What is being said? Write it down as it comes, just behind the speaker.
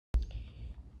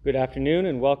Good afternoon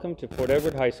and welcome to Fort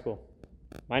Edward High School.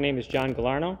 My name is John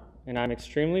Gallarno and I'm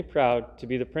extremely proud to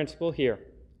be the principal here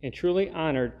and truly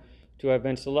honored to have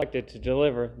been selected to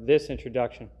deliver this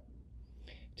introduction.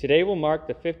 Today will mark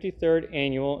the 53rd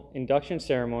annual induction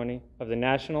ceremony of the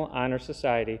National Honor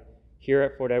Society here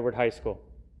at Fort Edward High School.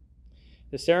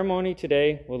 The ceremony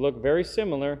today will look very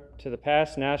similar to the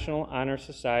past National Honor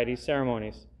Society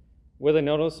ceremonies with a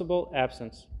noticeable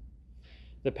absence.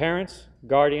 The parents,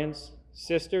 guardians,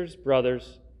 sisters,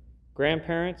 brothers,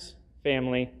 grandparents,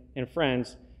 family, and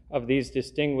friends of these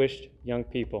distinguished young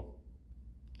people.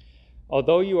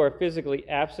 Although you are physically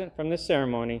absent from the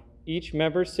ceremony, each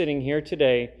member sitting here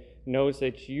today knows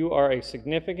that you are a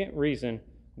significant reason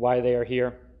why they are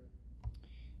here.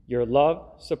 Your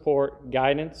love, support,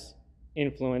 guidance,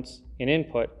 influence, and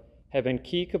input have been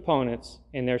key components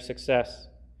in their success.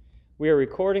 We are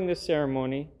recording this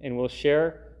ceremony and will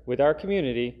share with our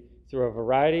community through a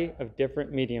variety of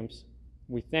different mediums.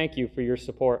 We thank you for your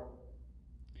support.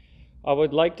 I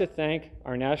would like to thank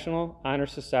our National Honor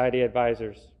Society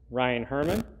advisors, Ryan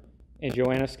Herman and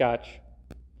Joanna Scotch.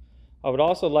 I would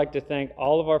also like to thank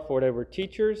all of our Fort Edward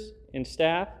teachers and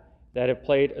staff that have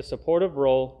played a supportive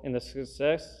role in the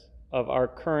success of our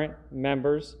current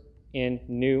members and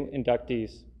new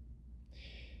inductees.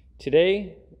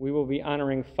 Today, we will be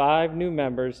honoring 5 new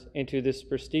members into this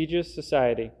prestigious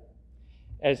society.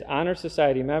 As Honor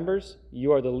Society members,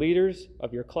 you are the leaders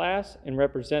of your class and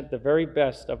represent the very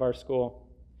best of our school.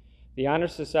 The Honor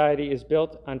Society is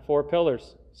built on 4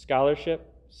 pillars: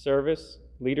 scholarship, service,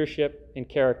 leadership, and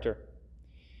character.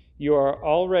 You are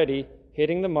already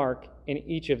hitting the mark in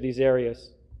each of these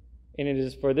areas, and it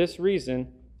is for this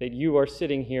reason that you are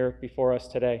sitting here before us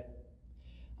today.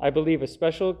 I believe a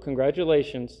special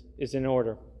congratulations is in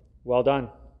order. Well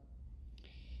done.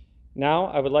 Now,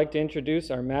 I would like to introduce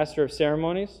our Master of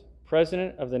Ceremonies,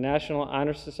 President of the National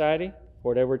Honor Society,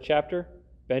 Fort Edward Chapter,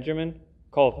 Benjamin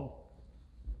Colvin.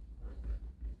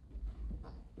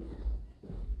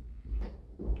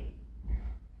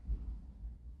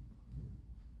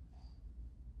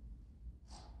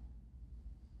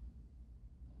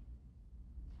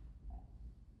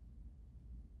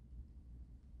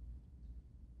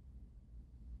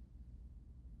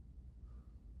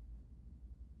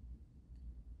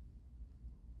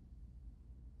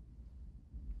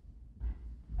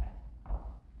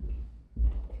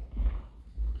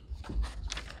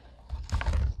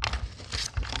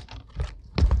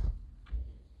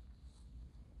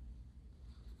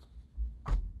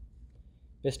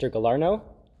 Mr. Gallarno,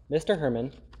 Mr.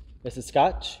 Herman, Mrs.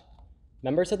 Scotch,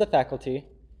 members of the faculty,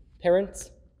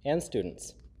 parents, and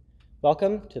students.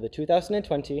 Welcome to the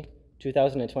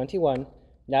 2020-2021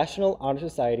 National Honor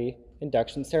Society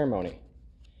Induction Ceremony.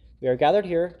 We are gathered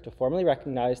here to formally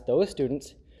recognize those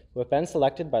students who have been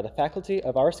selected by the faculty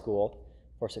of our school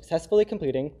for successfully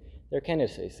completing their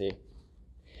candidacy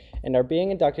and are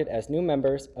being inducted as new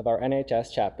members of our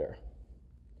NHS chapter.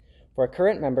 For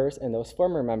current members and those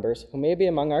former members who may be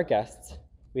among our guests,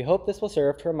 we hope this will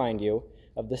serve to remind you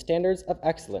of the standards of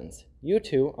excellence you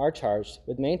too are charged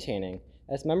with maintaining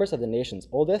as members of the nation's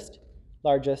oldest,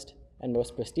 largest, and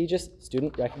most prestigious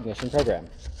student recognition program.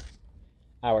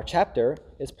 Our chapter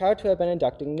is proud to have been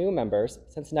inducting new members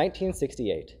since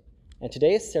 1968, and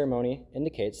today's ceremony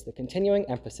indicates the continuing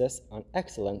emphasis on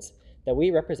excellence that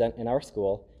we represent in our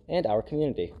school and our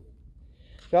community.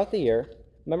 Throughout the year,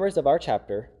 members of our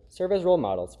chapter serve as role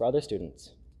models for other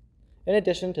students. In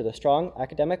addition to the strong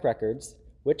academic records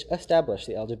which establish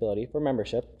the eligibility for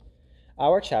membership,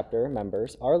 our chapter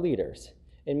members are leaders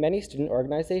in many student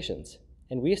organizations,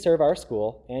 and we serve our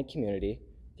school and community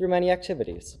through many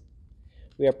activities.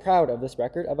 We are proud of this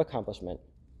record of accomplishment,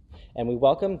 and we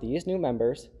welcome these new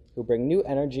members who bring new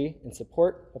energy in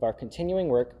support of our continuing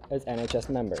work as NHS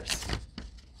members.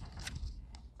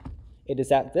 It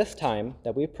is at this time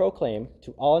that we proclaim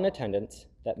to all in attendance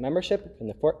that membership in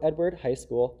the Fort Edward High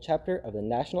School chapter of the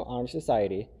National Honor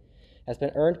Society has been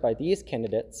earned by these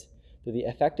candidates through the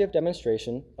effective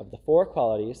demonstration of the 4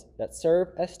 qualities that serve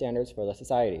as standards for the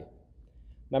society.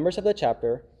 Members of the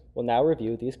chapter will now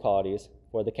review these qualities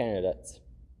for the candidates.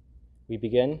 We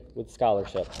begin with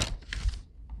scholarship.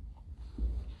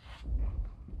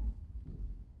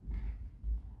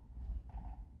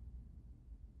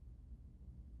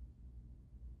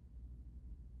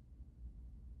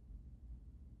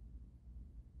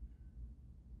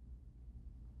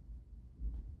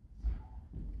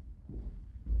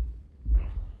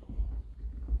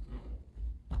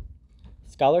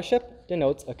 Scholarship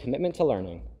denotes a commitment to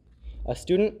learning. A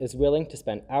student is willing to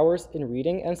spend hours in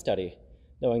reading and study,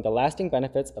 knowing the lasting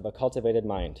benefits of a cultivated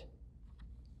mind.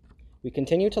 We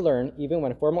continue to learn even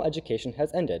when formal education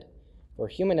has ended, for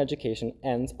human education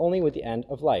ends only with the end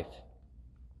of life.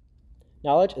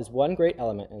 Knowledge is one great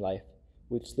element in life,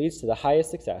 which leads to the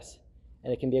highest success,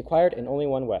 and it can be acquired in only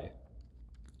one way,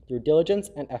 through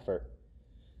diligence and effort.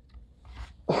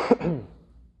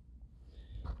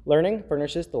 Learning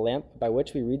furnishes the lamp by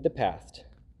which we read the past,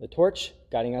 the torch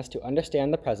guiding us to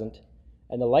understand the present,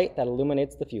 and the light that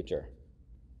illuminates the future.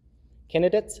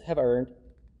 Candidates have earned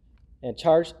and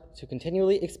charged to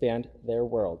continually expand their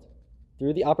world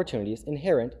through the opportunities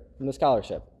inherent in the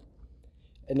scholarship.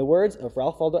 In the words of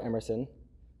Ralph Waldo Emerson,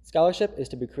 scholarship is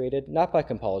to be created not by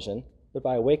compulsion, but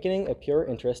by awakening a pure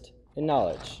interest in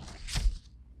knowledge.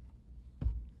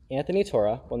 Anthony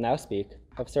Torra will now speak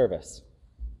of service.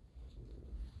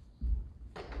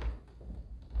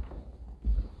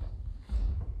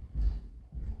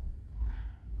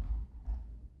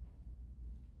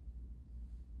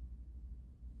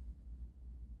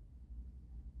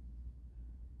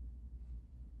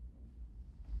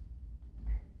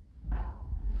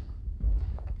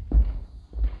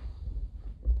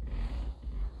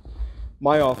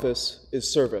 My office is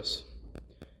service.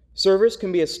 Service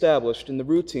can be established in the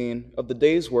routine of the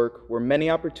day's work where many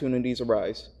opportunities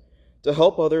arise to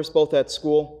help others both at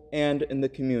school and in the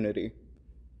community.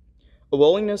 A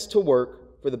willingness to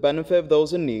work for the benefit of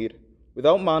those in need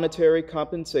without monetary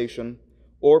compensation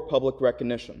or public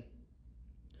recognition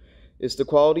is the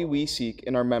quality we seek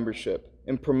in our membership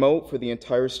and promote for the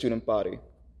entire student body.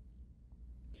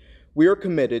 We are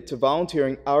committed to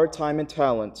volunteering our time and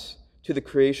talents to the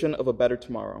creation of a better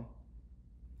tomorrow.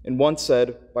 And once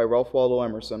said by Ralph Waldo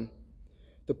Emerson,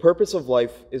 the purpose of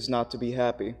life is not to be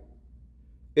happy.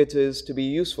 It is to be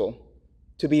useful,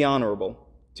 to be honorable,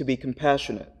 to be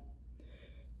compassionate,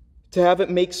 to have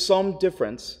it make some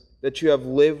difference that you have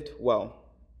lived well.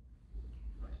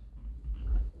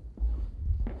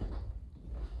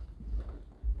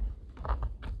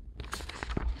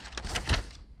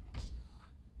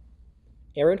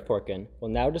 Aaron Forkin will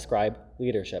now describe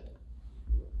leadership.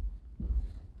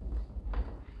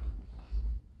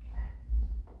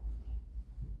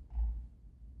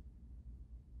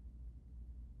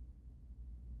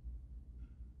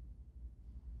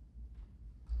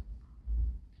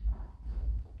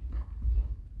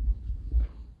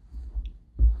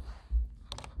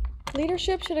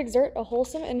 Leadership should exert a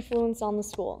wholesome influence on the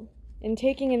school. In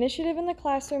taking initiative in the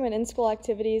classroom and in-school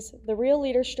activities, the real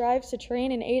leader strives to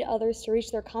train and aid others to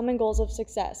reach their common goals of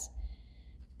success.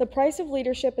 The price of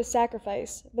leadership is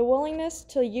sacrifice, the willingness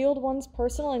to yield one's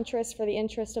personal interests for the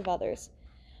interest of others.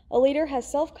 A leader has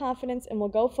self-confidence and will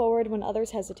go forward when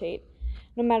others hesitate.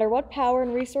 No matter what power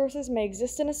and resources may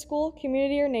exist in a school,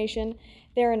 community, or nation,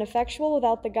 they are ineffectual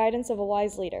without the guidance of a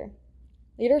wise leader.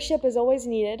 Leadership is always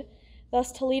needed.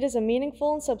 Thus, to lead is a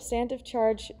meaningful and substantive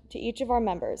charge to each of our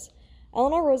members.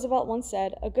 Eleanor Roosevelt once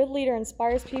said, "A good leader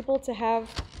inspires people to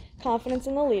have confidence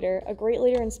in the leader. A great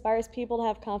leader inspires people to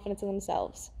have confidence in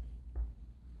themselves."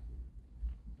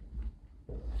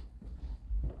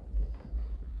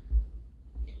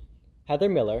 Heather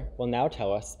Miller will now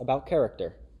tell us about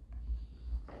character.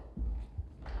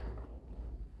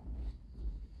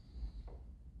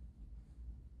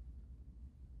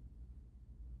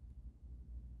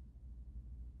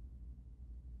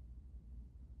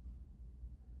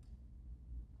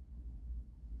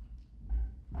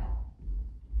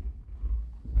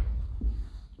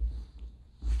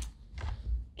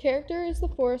 Character is the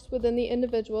force within the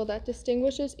individual that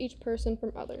distinguishes each person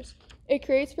from others. It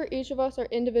creates for each of us our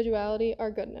individuality,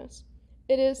 our goodness.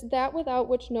 It is that without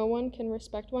which no one can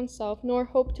respect oneself nor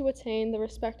hope to attain the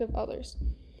respect of others.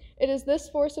 It is this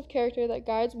force of character that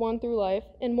guides one through life,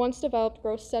 and once developed,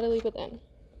 grows steadily within.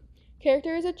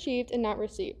 Character is achieved and not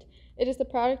received. It is the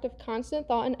product of constant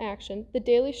thought and action, the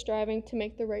daily striving to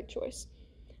make the right choice.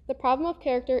 The problem of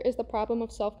character is the problem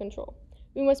of self-control.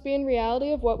 We must be in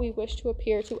reality of what we wish to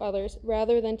appear to others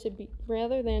rather than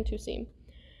to seem.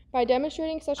 By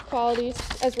demonstrating such qualities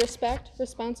as respect,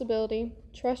 responsibility,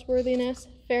 trustworthiness,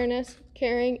 fairness,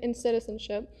 caring, and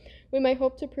citizenship, we may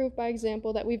hope to prove by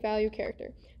example that we value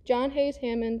character. John Hayes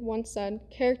Hammond once said,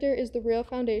 "Character is the real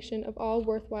foundation of all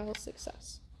worthwhile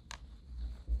success."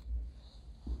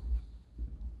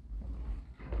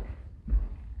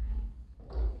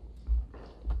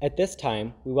 At this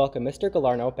time, we welcome Mr.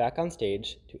 Galarno back on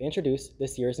stage to introduce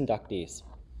this year's inductees.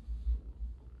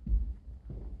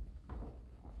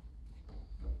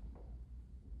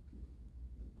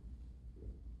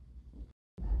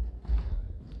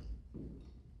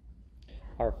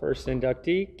 Our first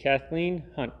inductee, Kathleen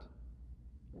Hunt.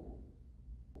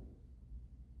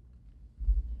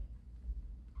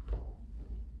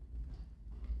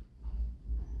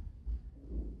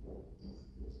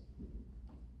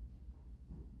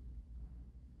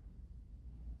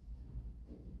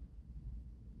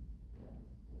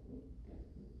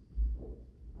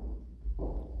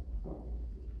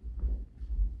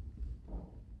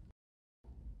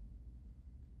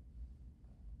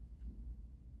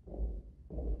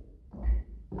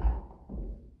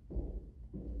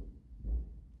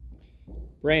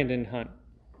 Brandon Hunt.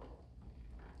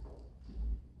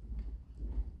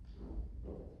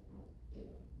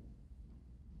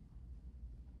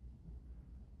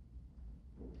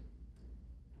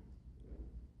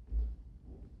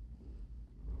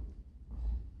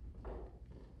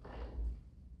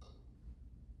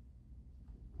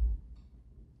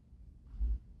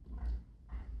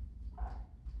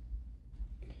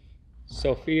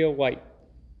 Sophia White.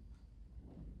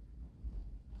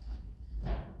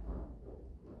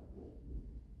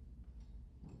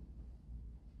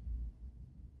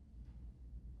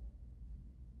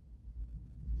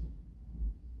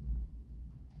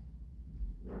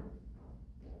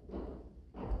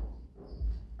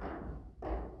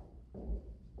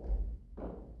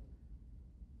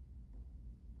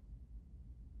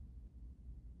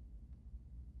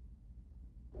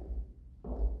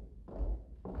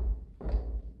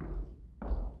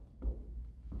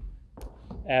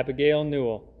 Abigail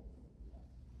Newell.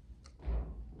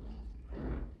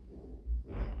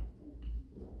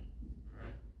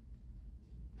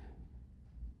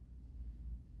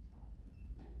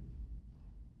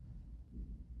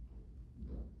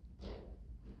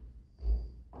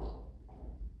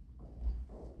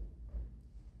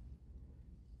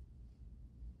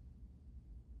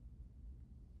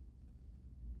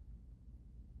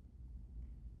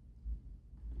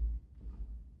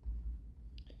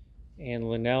 And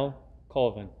Linnell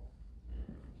Colvin.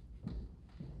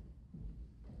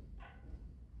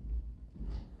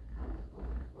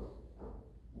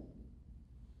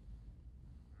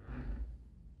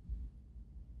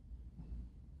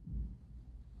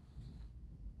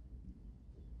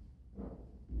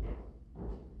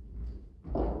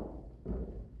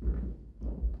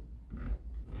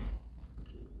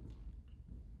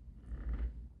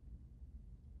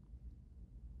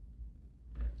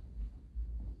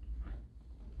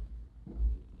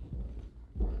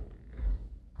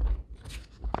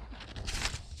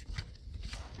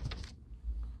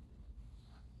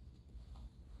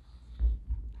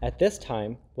 At this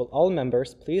time, will all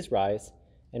members please rise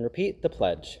and repeat the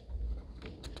pledge?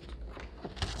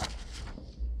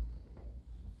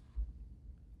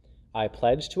 I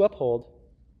pledge to uphold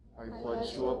I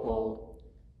pledge to uphold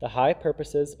the high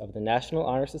purposes of the National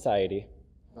Honor Society,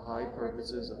 the high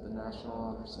purposes of the National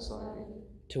Honor Society,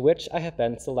 to which I have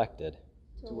been selected.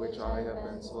 to which I have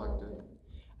been selected.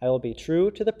 I will be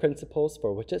true to the principles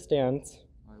for which it stands,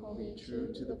 I will be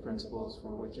true to the principles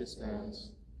for which it stands,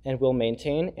 and will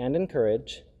maintain and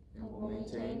encourage and will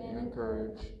maintain and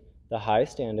encourage the high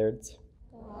standards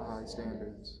the high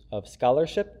standards of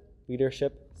scholarship,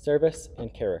 leadership, service,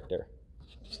 and character.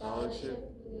 of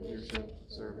scholarship, leadership,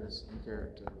 service, and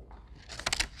character.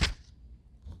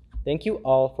 Thank you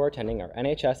all for attending our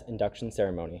NHS induction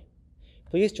ceremony.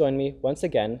 Please join me once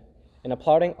again in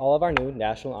applauding all of our new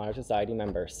National Honor Society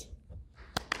members.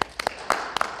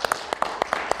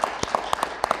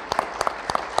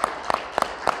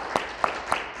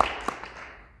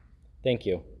 Thank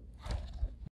you.